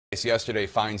Yesterday,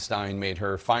 Feinstein made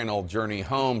her final journey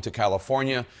home to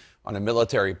California on a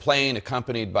military plane,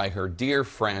 accompanied by her dear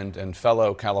friend and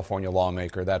fellow California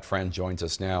lawmaker. That friend joins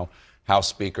us now, House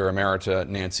Speaker Emerita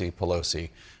Nancy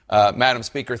Pelosi. Madam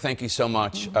Speaker, thank you so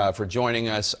much for joining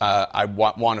us. I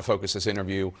want to focus this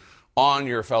interview on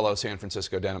your fellow San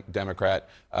Francisco Democrat,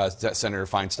 Senator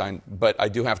Feinstein. But I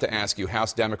do have to ask you,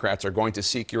 House Democrats are going to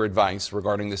seek your advice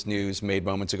regarding this news made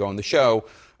moments ago on the show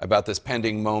about this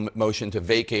pending motion to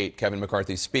vacate Kevin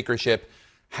McCarthy's speakership.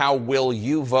 How will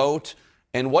you vote?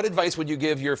 And what advice would you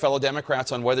give your fellow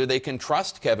Democrats on whether they can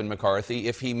trust Kevin McCarthy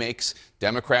if he makes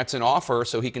Democrats an offer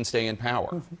so he can stay in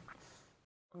power?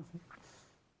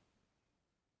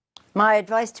 My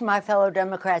advice to my fellow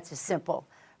Democrats is simple.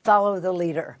 Follow the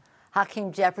leader.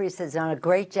 Hakeem Jeffries has done a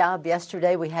great job.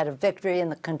 Yesterday we had a victory in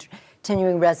the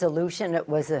continuing resolution. It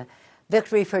was a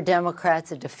victory for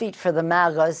Democrats, a defeat for the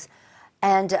MAGAs.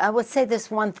 And I would say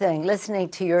this one thing, listening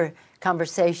to your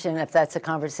conversation, if that's a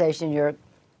conversation, you're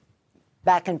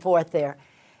back and forth there.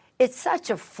 It's such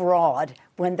a fraud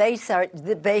when they start,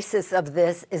 the basis of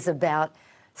this is about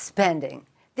spending.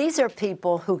 These are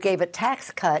people who gave a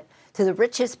tax cut to the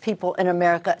richest people in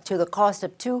America to the cost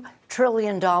of $2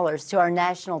 trillion to our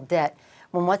national debt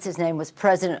when what's-his-name was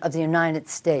president of the United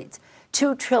States.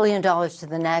 $2 trillion to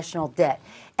the national debt.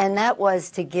 And that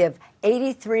was to give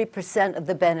 83% of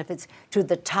the benefits to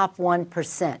the top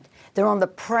 1%. They're on the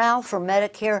prowl for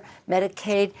Medicare,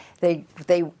 Medicaid. They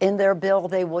in their bill,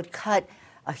 they would cut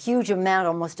a huge amount,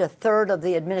 almost a third of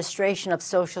the administration of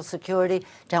Social Security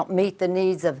to help meet the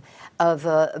needs of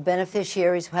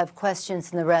beneficiaries who have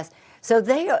questions and the rest. So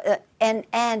they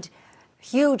and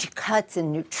huge cuts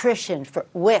in nutrition for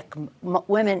WIC,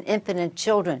 women, infant, and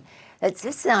children.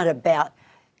 It's not about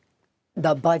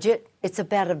the budget. It's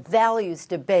about a values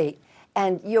debate.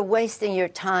 And you're wasting your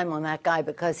time on that guy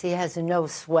because he has no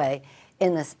sway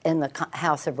in the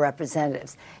House of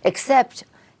Representatives, except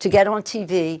to get on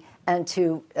TV and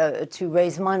to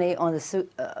raise money on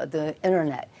the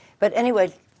internet. But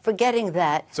anyway, forgetting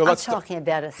that, so I'm talking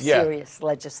about a serious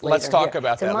legislator. Let's talk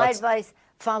about that. So my advice: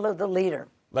 follow the leader.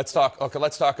 Let's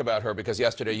talk about her, because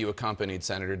yesterday you accompanied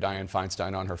Senator Dianne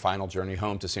Feinstein on her final journey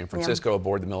home to San Francisco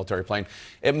aboard the military plane.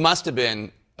 It must have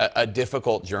been a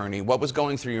difficult journey. What was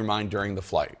going through your mind during the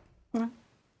flight?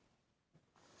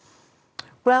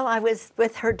 Well, I was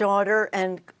with her daughter,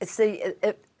 and see,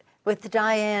 with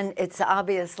Dianne, it's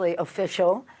obviously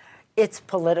official, it's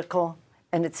political,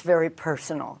 and it's very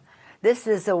personal. This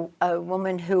is a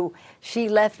woman who she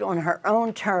left on her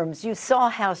own terms. You saw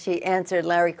how she answered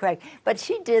Larry Craig, but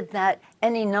she did that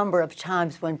any number of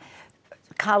times when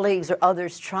colleagues or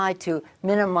others tried to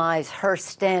minimize her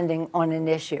standing on an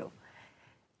issue.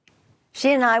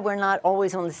 She and I were not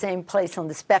always on the same place on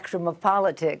the spectrum of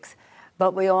politics,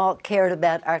 but we all cared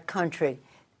about our country.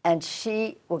 And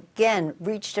she, again,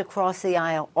 reached across the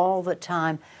aisle all the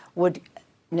time, would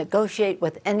negotiate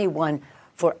with anyone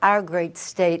for our great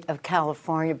state of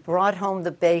California, brought home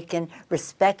the bacon,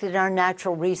 respected our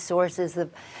natural resources,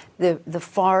 the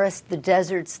forests, the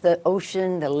deserts, the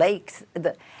ocean, the lakes,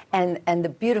 and the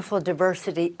beautiful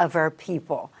diversity of our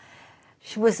people.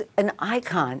 She was an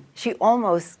icon. She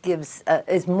almost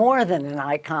is more than an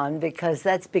icon, because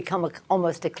that's become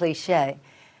almost a cliche.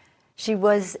 She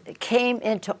came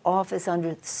into office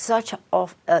under such to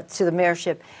the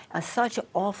mayorship, such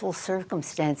awful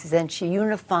circumstances, and she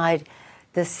unified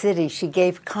the city. She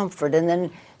gave comfort, and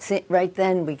then right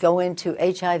then we go into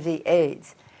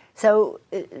HIV/AIDS. So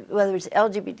whether it's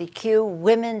LGBTQ,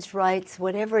 women's rights,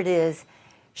 whatever it is,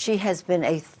 she has been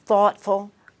a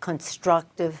thoughtful,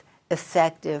 constructive,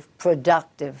 effective,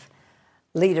 productive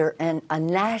leader and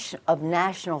of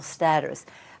national status.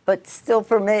 But still,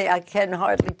 for me, I can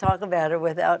hardly talk about her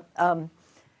without,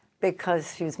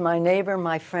 because she's my neighbor,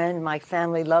 my friend, my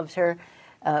family loves her.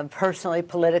 Personally,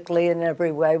 politically, in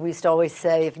every way. We used to always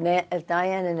say, if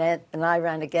Dianne and I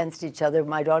ran against each other,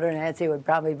 my daughter Nancy would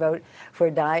probably vote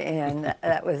for Dianne.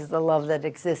 That was the love that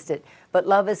existed. But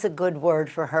love is a good word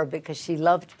for her, because she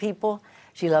loved people,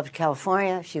 she loved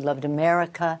California, she loved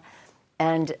America.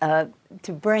 And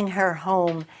to bring her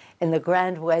home in the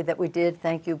grand way that we did,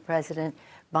 thank you, President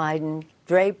Biden,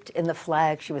 draped in the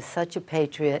flag, she was such a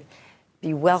patriot,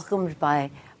 be welcomed by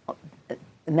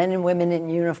men and women in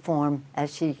uniform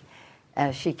as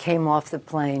she came off the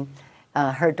plane.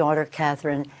 Her daughter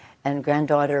Catherine and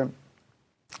granddaughter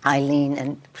Eileen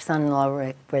and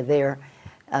son-in-law were there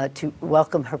to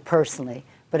welcome her personally.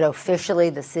 But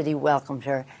officially, the city welcomed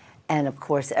her, and of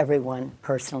course, everyone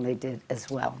personally did as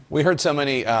well. We heard so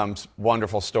many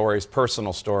wonderful stories,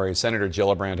 personal stories. Senator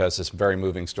Gillibrand has this very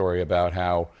moving story about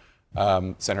how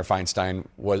Senator Feinstein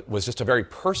was just a very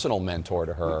personal mentor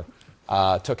to her.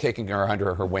 Taking her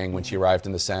under her wing when she arrived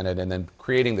in the Senate, and then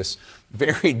creating this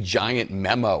very giant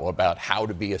memo about how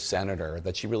to be a senator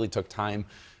that she really took time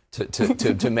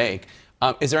to make.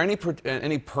 Is there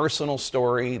any personal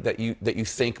story that you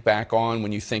think back on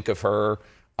when you think of her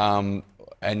and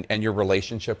your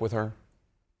relationship with her?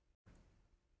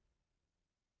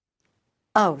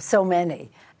 Oh, so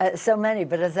many. So many.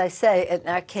 But as I say, in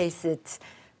that case, it's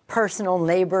personal,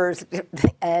 neighbors,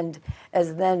 and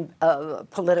as then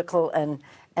political and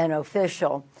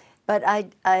official. But I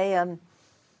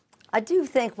do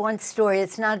think one story,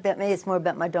 it's not about me, it's more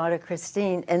about my daughter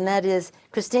Christine, and that is,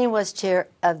 Christine was chair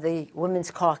of the Women's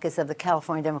Caucus of the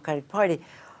California Democratic Party,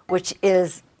 which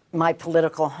is my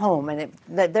political home, and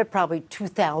there are probably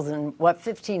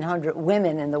 1,500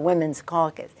 women in the Women's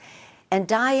Caucus. And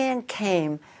Diane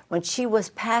came when she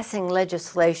was passing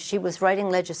legislation, she was writing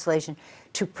legislation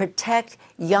to protect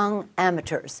young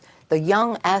amateurs. The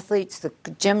young athletes, the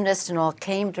gymnasts and all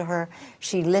came to her.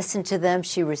 She listened to them.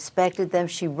 She respected them.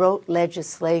 She wrote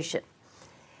legislation.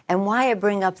 And why I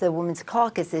bring up the Women's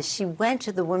Caucus is she went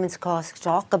to the Women's Caucus to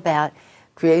talk about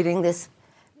writing this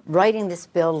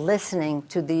bill, listening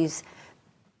to these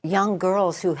young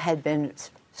girls who had been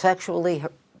sexually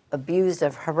abused,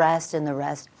 or harassed, and the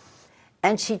rest.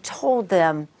 And she told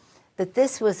them that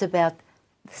this was about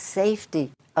the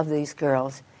safety of these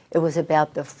girls. It was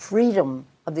about the freedom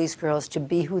of these girls to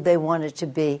be who they wanted to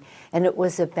be. And it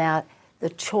was about the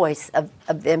choice of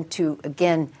them to,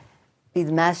 again, be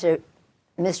the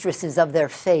mistresses of their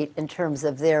fate in terms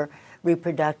of their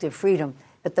reproductive freedom.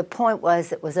 But the point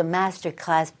was, it was a master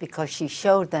class because she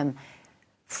showed them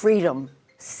freedom,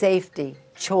 safety,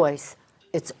 choice.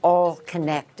 It's all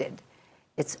connected.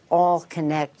 It's all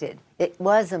connected. It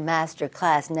was a master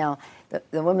class. Now,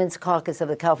 the Women's Caucus of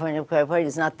the California Democratic Party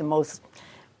is not the most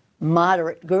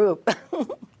moderate group.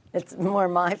 It's more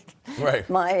my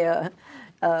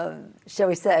shall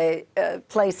we say,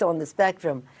 place on the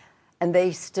spectrum. And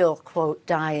they still quote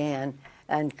Diane.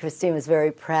 And Christine was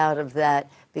very proud of that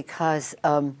because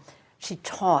she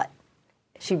taught.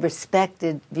 She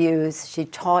respected views. She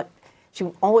taught. She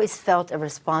always felt a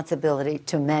responsibility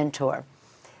to mentor.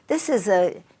 This is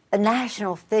a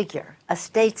national figure, a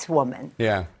stateswoman.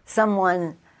 Yeah.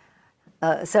 Someone,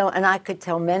 and I could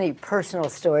tell many personal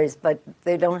stories, but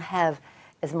they don't have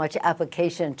as much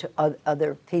application to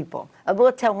other people. I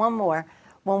will tell one more.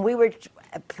 When we were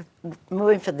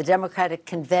moving for the Democratic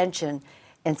Convention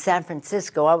in San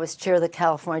Francisco, I was chair of the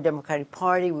California Democratic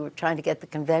Party. We were trying to get the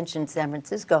convention in San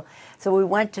Francisco. So we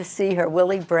went to see her.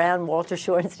 Willie Brown, Walter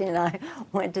Shorenstein, and I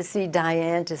went to see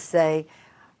Diane to say,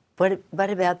 what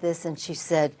about this? And she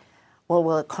said, well,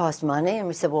 will it cost money? And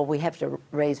we said, well, we have to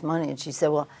raise money. And she said,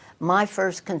 well, my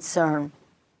first concern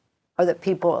are the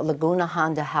people at Laguna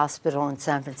Honda Hospital in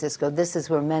San Francisco. This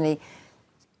is where many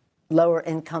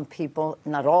lower-income people,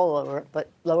 not all lower, but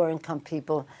lower-income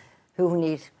people who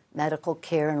need medical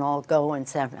care and all go in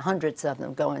San Francisco. Hundreds of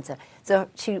them go in San Francisco. So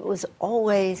she was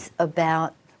always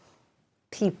about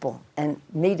people and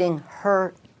meeting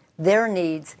their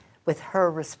needs with her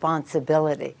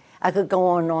responsibility. I could go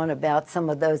on and on about some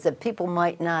of those that people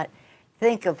might not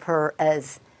think of her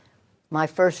as my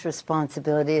first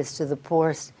responsibility is to the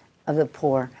poorest of the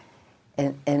poor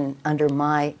and under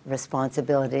my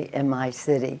responsibility in my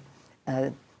city.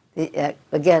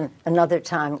 Again, another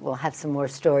time we'll have some more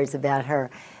stories about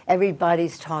her.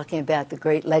 Everybody's talking about the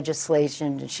great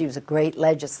legislation, and she was a great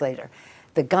legislator.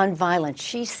 The gun violence,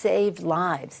 she saved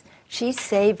lives. She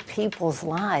saved people's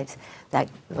lives. It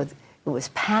was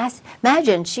passed.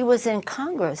 Imagine, she was in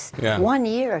Congress 1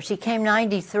 year. She came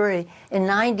 93. In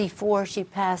 94, she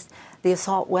passed the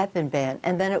assault weapon ban,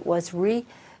 and then it was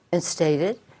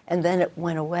reinstated, and then it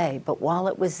went away. But while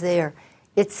it was there,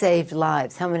 it saved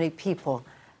lives. How many people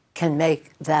can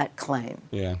make that claim?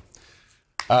 Yeah.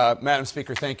 Madam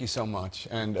Speaker, thank you so much.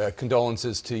 And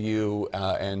condolences to you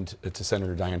and to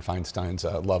Senator Dianne Feinstein's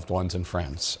loved ones and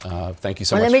friends. Thank you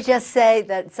so much. Let me just say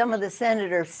that some of the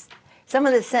senators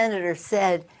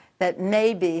said that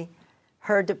maybe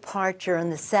her departure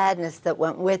and the sadness that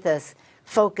went with us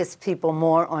focused people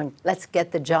more on let's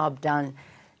get the job done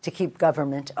to keep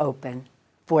government open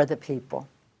for the people.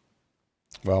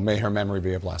 Well, may her memory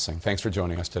be a blessing. Thanks for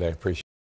joining us today. Appreciate it.